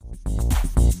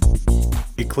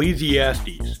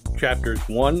Ecclesiastes, chapters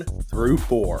 1 through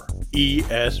 4,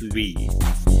 ESV.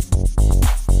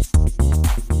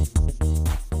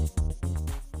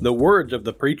 The words of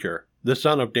the preacher, the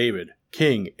son of David,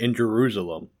 king in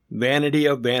Jerusalem. Vanity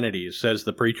of vanities, says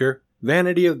the preacher.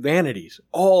 Vanity of vanities,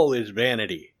 all is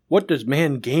vanity. What does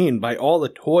man gain by all the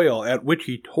toil at which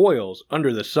he toils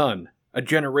under the sun? A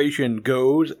generation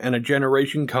goes and a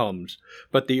generation comes,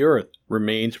 but the earth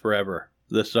remains forever.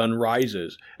 The sun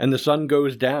rises, and the sun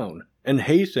goes down, and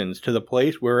hastens to the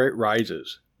place where it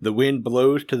rises. The wind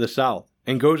blows to the south,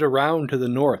 and goes around to the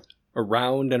north.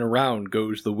 Around and around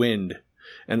goes the wind,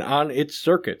 and on its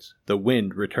circuits the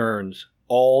wind returns.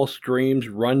 All streams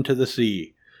run to the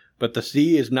sea, but the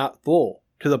sea is not full.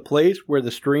 To the place where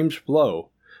the streams flow,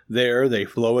 there they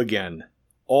flow again.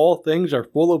 All things are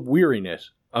full of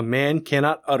weariness. A man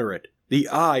cannot utter it. The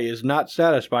eye is not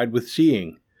satisfied with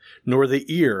seeing, nor the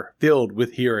ear filled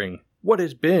with hearing. What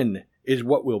has been is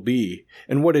what will be,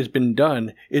 and what has been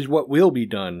done is what will be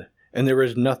done, and there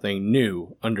is nothing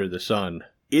new under the sun.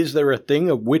 Is there a thing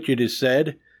of which it is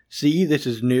said, "See, this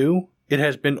is new"? It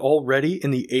has been already in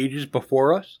the ages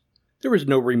before us. There is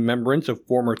no remembrance of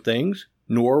former things,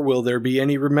 nor will there be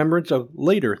any remembrance of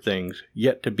later things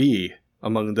yet to be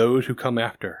among those who come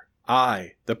after.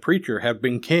 I, the preacher, have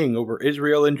been king over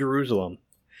Israel and Jerusalem.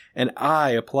 And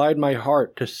I applied my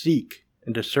heart to seek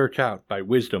and to search out by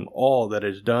wisdom all that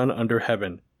is done under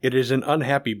heaven. It is an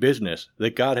unhappy business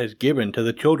that God has given to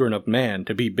the children of man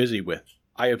to be busy with.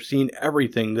 I have seen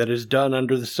everything that is done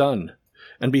under the sun,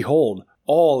 and behold,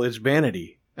 all is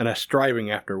vanity and a striving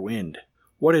after wind.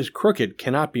 What is crooked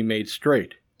cannot be made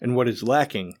straight, and what is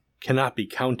lacking cannot be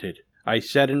counted. I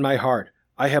said in my heart,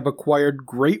 I have acquired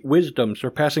great wisdom,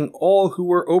 surpassing all who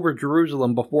were over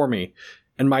Jerusalem before me,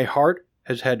 and my heart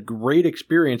has had great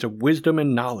experience of wisdom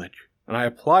and knowledge, and I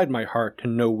applied my heart to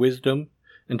know wisdom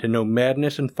and to know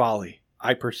madness and folly.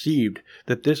 I perceived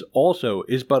that this also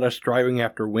is but a striving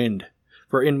after wind,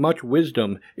 for in much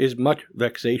wisdom is much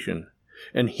vexation,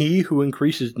 and he who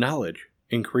increases knowledge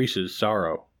increases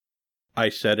sorrow. I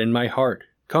said in my heart,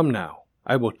 Come now,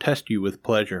 I will test you with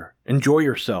pleasure, enjoy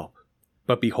yourself.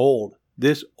 But behold,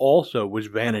 this also was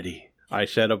vanity. I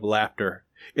said of laughter,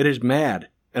 It is mad,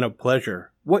 and of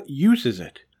pleasure, what use is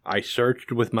it? I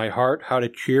searched with my heart how to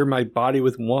cheer my body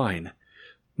with wine,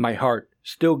 my heart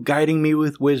still guiding me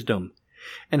with wisdom,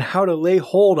 and how to lay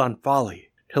hold on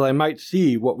folly, till I might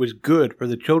see what was good for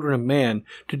the children of man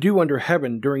to do under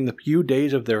heaven during the few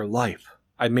days of their life.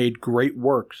 I made great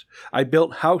works. I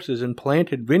built houses and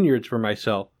planted vineyards for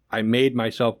myself. I made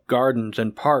myself gardens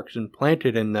and parks and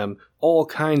planted in them all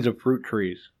kinds of fruit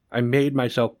trees. I made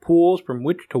myself pools from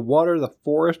which to water the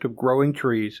forest of growing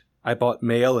trees. I bought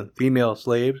male and female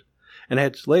slaves, and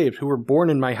had slaves who were born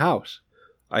in my house.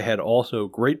 I had also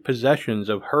great possessions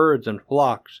of herds and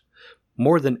flocks,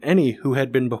 more than any who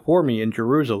had been before me in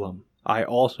Jerusalem. I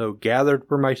also gathered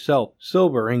for myself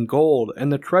silver and gold,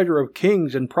 and the treasure of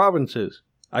kings and provinces.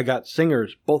 I got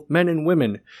singers, both men and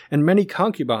women, and many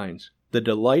concubines, the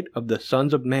delight of the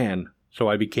sons of man. So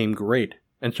I became great,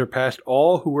 and surpassed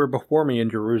all who were before me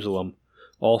in Jerusalem.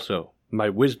 Also, my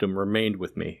wisdom remained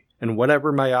with me, and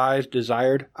whatever my eyes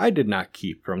desired, I did not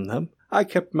keep from them. I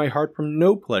kept my heart from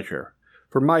no pleasure,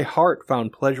 for my heart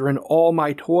found pleasure in all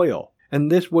my toil,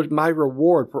 and this was my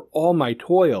reward for all my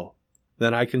toil.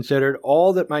 Then I considered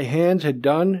all that my hands had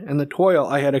done, and the toil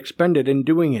I had expended in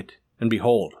doing it, and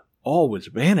behold, all was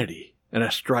vanity, and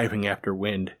a striving after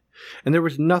wind, and there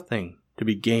was nothing to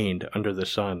be gained under the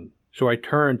sun. So I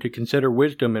turned to consider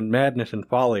wisdom and madness and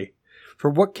folly. For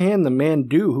what can the man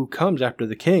do who comes after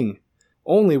the king?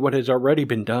 Only what has already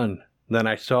been done. Then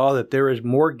I saw that there is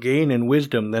more gain in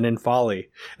wisdom than in folly,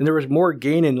 and there is more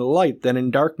gain in light than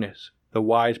in darkness. The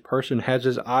wise person has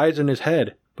his eyes in his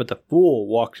head, but the fool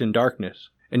walks in darkness.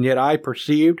 And yet I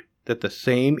perceived that the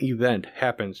same event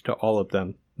happens to all of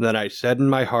them. Then I said in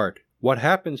my heart, What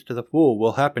happens to the fool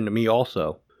will happen to me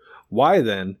also. Why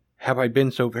then have I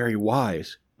been so very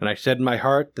wise? And I said in my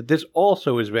heart that this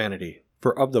also is vanity.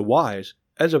 For of the wise,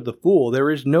 as of the fool, there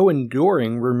is no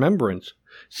enduring remembrance,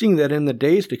 seeing that in the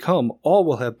days to come all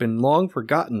will have been long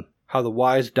forgotten. How the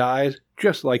wise dies,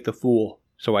 just like the fool.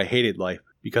 So I hated life,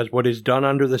 because what is done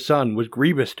under the sun was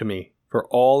grievous to me. For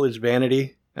all is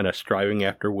vanity and a striving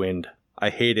after wind. I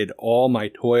hated all my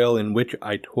toil in which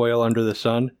I toil under the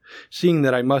sun, seeing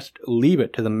that I must leave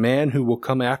it to the man who will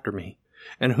come after me.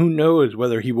 And who knows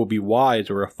whether he will be wise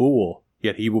or a fool?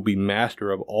 Yet he will be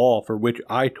master of all for which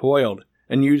I toiled,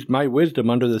 and used my wisdom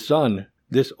under the sun.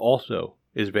 This also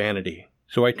is vanity.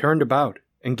 So I turned about,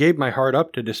 and gave my heart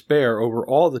up to despair over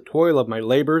all the toil of my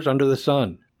labors under the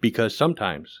sun, because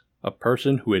sometimes A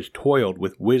person who has toiled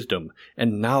with wisdom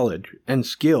and knowledge and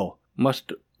skill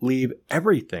must leave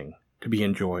everything to be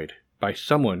enjoyed by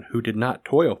someone who did not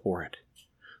toil for it.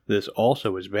 This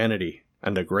also is vanity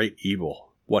and a great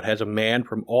evil. What has a man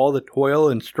from all the toil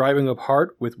and striving of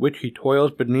heart with which he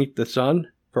toils beneath the sun?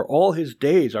 For all his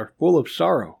days are full of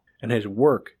sorrow, and his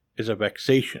work is a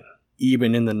vexation.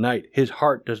 Even in the night his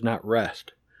heart does not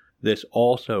rest. This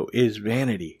also is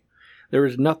vanity. There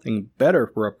is nothing better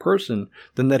for a person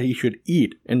than that he should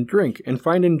eat and drink and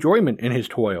find enjoyment in his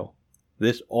toil.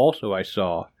 This also I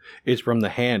saw is from the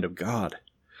hand of God.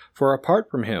 For apart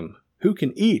from him, who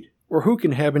can eat, or who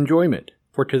can have enjoyment?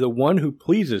 For to the one who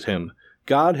pleases him,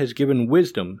 God has given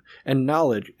wisdom and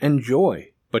knowledge and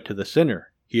joy, but to the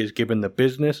sinner he has given the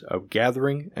business of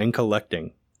gathering and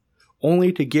collecting.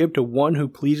 Only to give to one who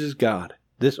pleases God,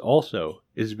 this also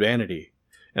is vanity,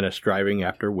 and a striving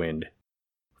after wind.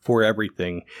 For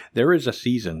everything there is a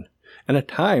season, and a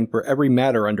time for every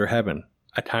matter under heaven,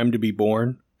 a time to be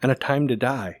born, and a time to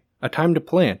die, a time to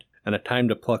plant, and a time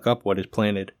to pluck up what is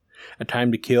planted, a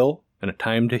time to kill, and a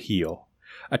time to heal,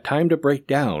 a time to break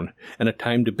down, and a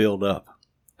time to build up,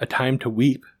 a time to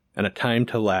weep, and a time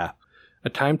to laugh, a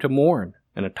time to mourn,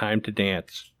 and a time to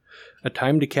dance, a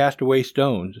time to cast away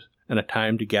stones, and a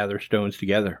time to gather stones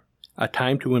together, a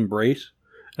time to embrace,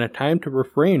 and a time to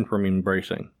refrain from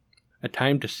embracing, a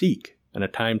time to seek, and a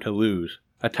time to lose,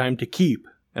 a time to keep,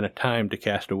 and a time to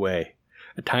cast away,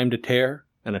 a time to tear,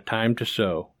 and a time to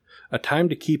sow, a time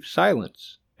to keep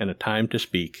silence, and a time to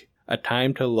speak, a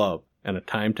time to love, and a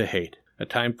time to hate, a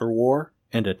time for war,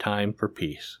 and a time for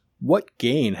peace. What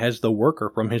gain has the worker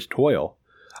from his toil?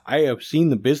 I have seen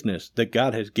the business that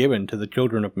God has given to the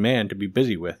children of man to be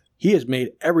busy with. He has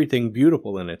made everything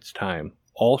beautiful in its time.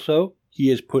 Also, he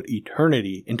has put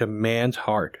eternity into man's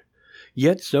heart,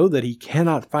 yet so that he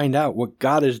cannot find out what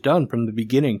God has done from the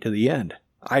beginning to the end.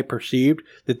 I perceived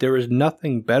that there is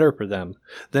nothing better for them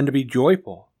than to be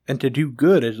joyful and to do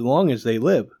good as long as they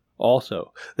live.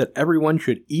 Also, that everyone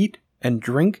should eat and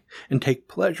drink and take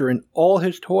pleasure in all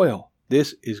his toil.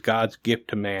 This is God's gift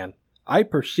to man. I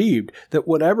perceived that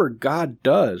whatever God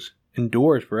does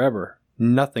endures forever.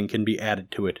 Nothing can be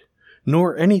added to it,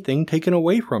 nor anything taken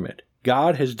away from it.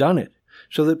 God has done it,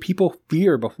 so that people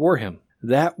fear before him.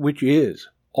 That which is,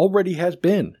 already has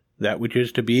been. That which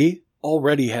is to be,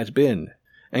 already has been.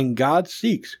 And God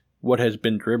seeks what has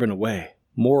been driven away.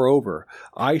 Moreover,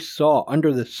 I saw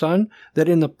under the sun that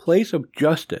in the place of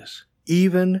justice,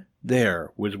 even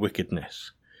there was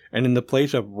wickedness. And in the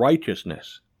place of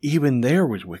righteousness, even there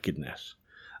was wickedness.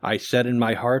 I said in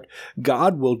my heart,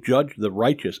 God will judge the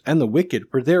righteous and the wicked,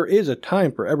 for there is a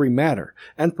time for every matter,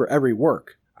 and for every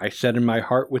work. I said in my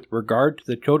heart with regard to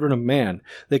the children of man,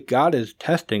 that God is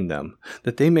testing them,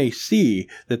 that they may see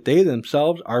that they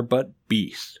themselves are but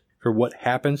beasts. For what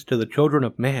happens to the children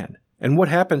of man, and what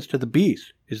happens to the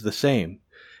beast, is the same.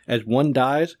 As one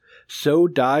dies, so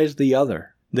dies the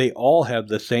other. They all have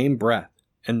the same breath,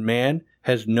 and man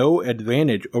has no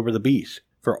advantage over the beast,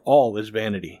 for all is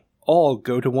vanity. All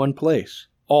go to one place.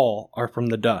 All are from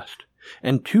the dust,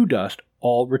 and to dust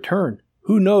all return.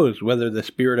 Who knows whether the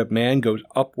spirit of man goes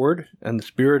upward, and the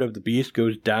spirit of the beast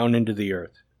goes down into the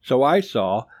earth? So I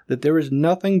saw that there is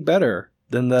nothing better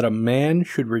than that a man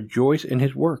should rejoice in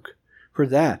his work, for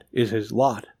that is his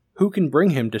lot. Who can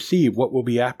bring him to see what will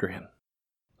be after him?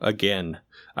 Again,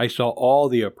 I saw all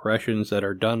the oppressions that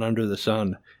are done under the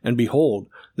sun, and behold,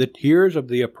 the tears of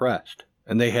the oppressed,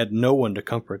 and they had no one to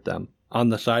comfort them. On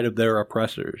the side of their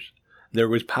oppressors there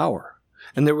was power,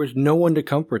 and there was no one to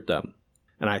comfort them.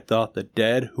 And I thought the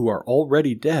dead who are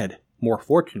already dead more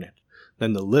fortunate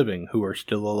than the living who are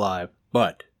still alive.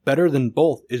 But better than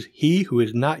both is he who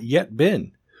has not yet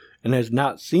been, and has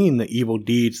not seen the evil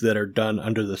deeds that are done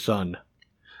under the sun.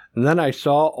 And then I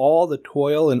saw all the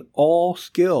toil and all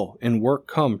skill in work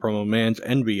come from a man's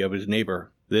envy of his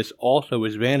neighbor. This also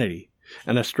is vanity,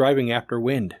 and a striving after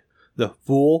wind. The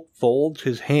fool folds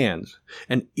his hands,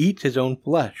 and eats his own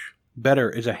flesh. Better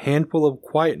is a handful of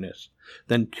quietness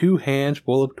than 2 hands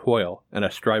full of toil and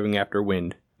a striving after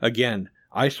wind. Again,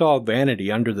 I saw vanity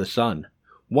under the sun.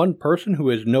 One person who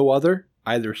has no other,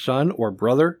 either son or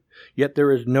brother, yet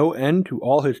there is no end to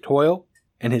all his toil,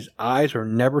 and his eyes are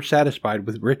never satisfied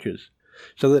with riches,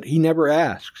 so that he never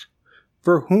asks,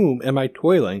 "For whom am I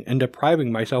toiling and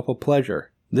depriving myself of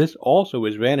pleasure?" This also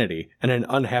is vanity and an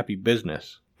unhappy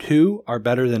business. 2 are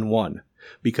better than 1,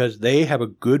 because they have a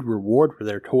good reward for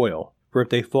their toil. For if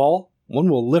they fall, one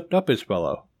will lift up his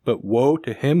fellow. But woe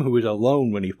to him who is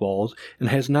alone when he falls, and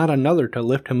has not another to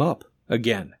lift him up.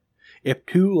 Again, if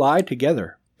 2 lie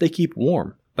together, they keep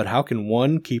warm. But how can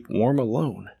one keep warm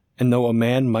alone? And though a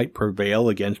man might prevail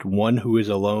against one who is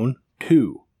alone,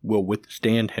 two will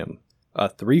withstand him. A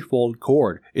threefold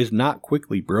cord is not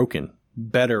quickly broken.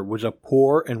 Better was a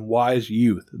poor and wise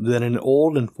youth than an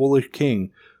old and foolish king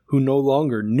who no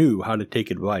longer knew how to take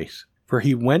advice. For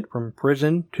he went from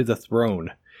prison to the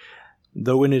throne.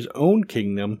 Though in his own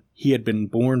kingdom he had been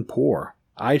born poor,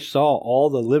 I saw all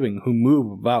the living who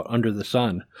move about under the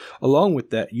sun, along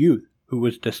with that youth who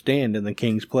was to stand in the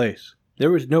king's place. There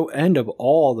was no end of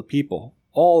all the people,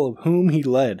 all of whom he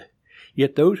led.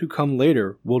 Yet those who come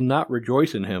later will not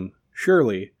rejoice in him.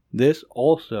 Surely this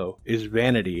also is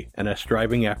vanity and a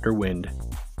striving after wind.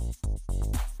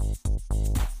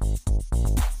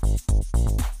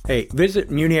 Hey, visit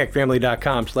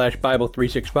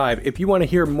muniacfamily.com/Bible365 if you want to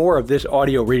hear more of this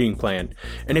audio reading plan.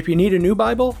 And if you need a new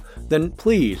Bible, then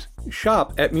please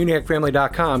shop at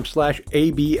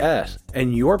muniacfamily.com/ABS,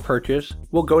 and your purchase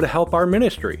will go to help our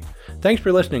ministry. Thanks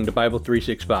for listening to Bible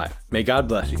 365. May God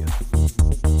bless you.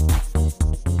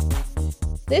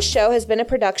 This show has been a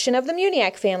production of the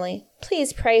Muniac family.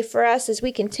 Please pray for us as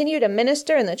we continue to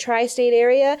minister in the tri-state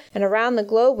area and around the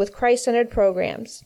globe with Christ-centered programs.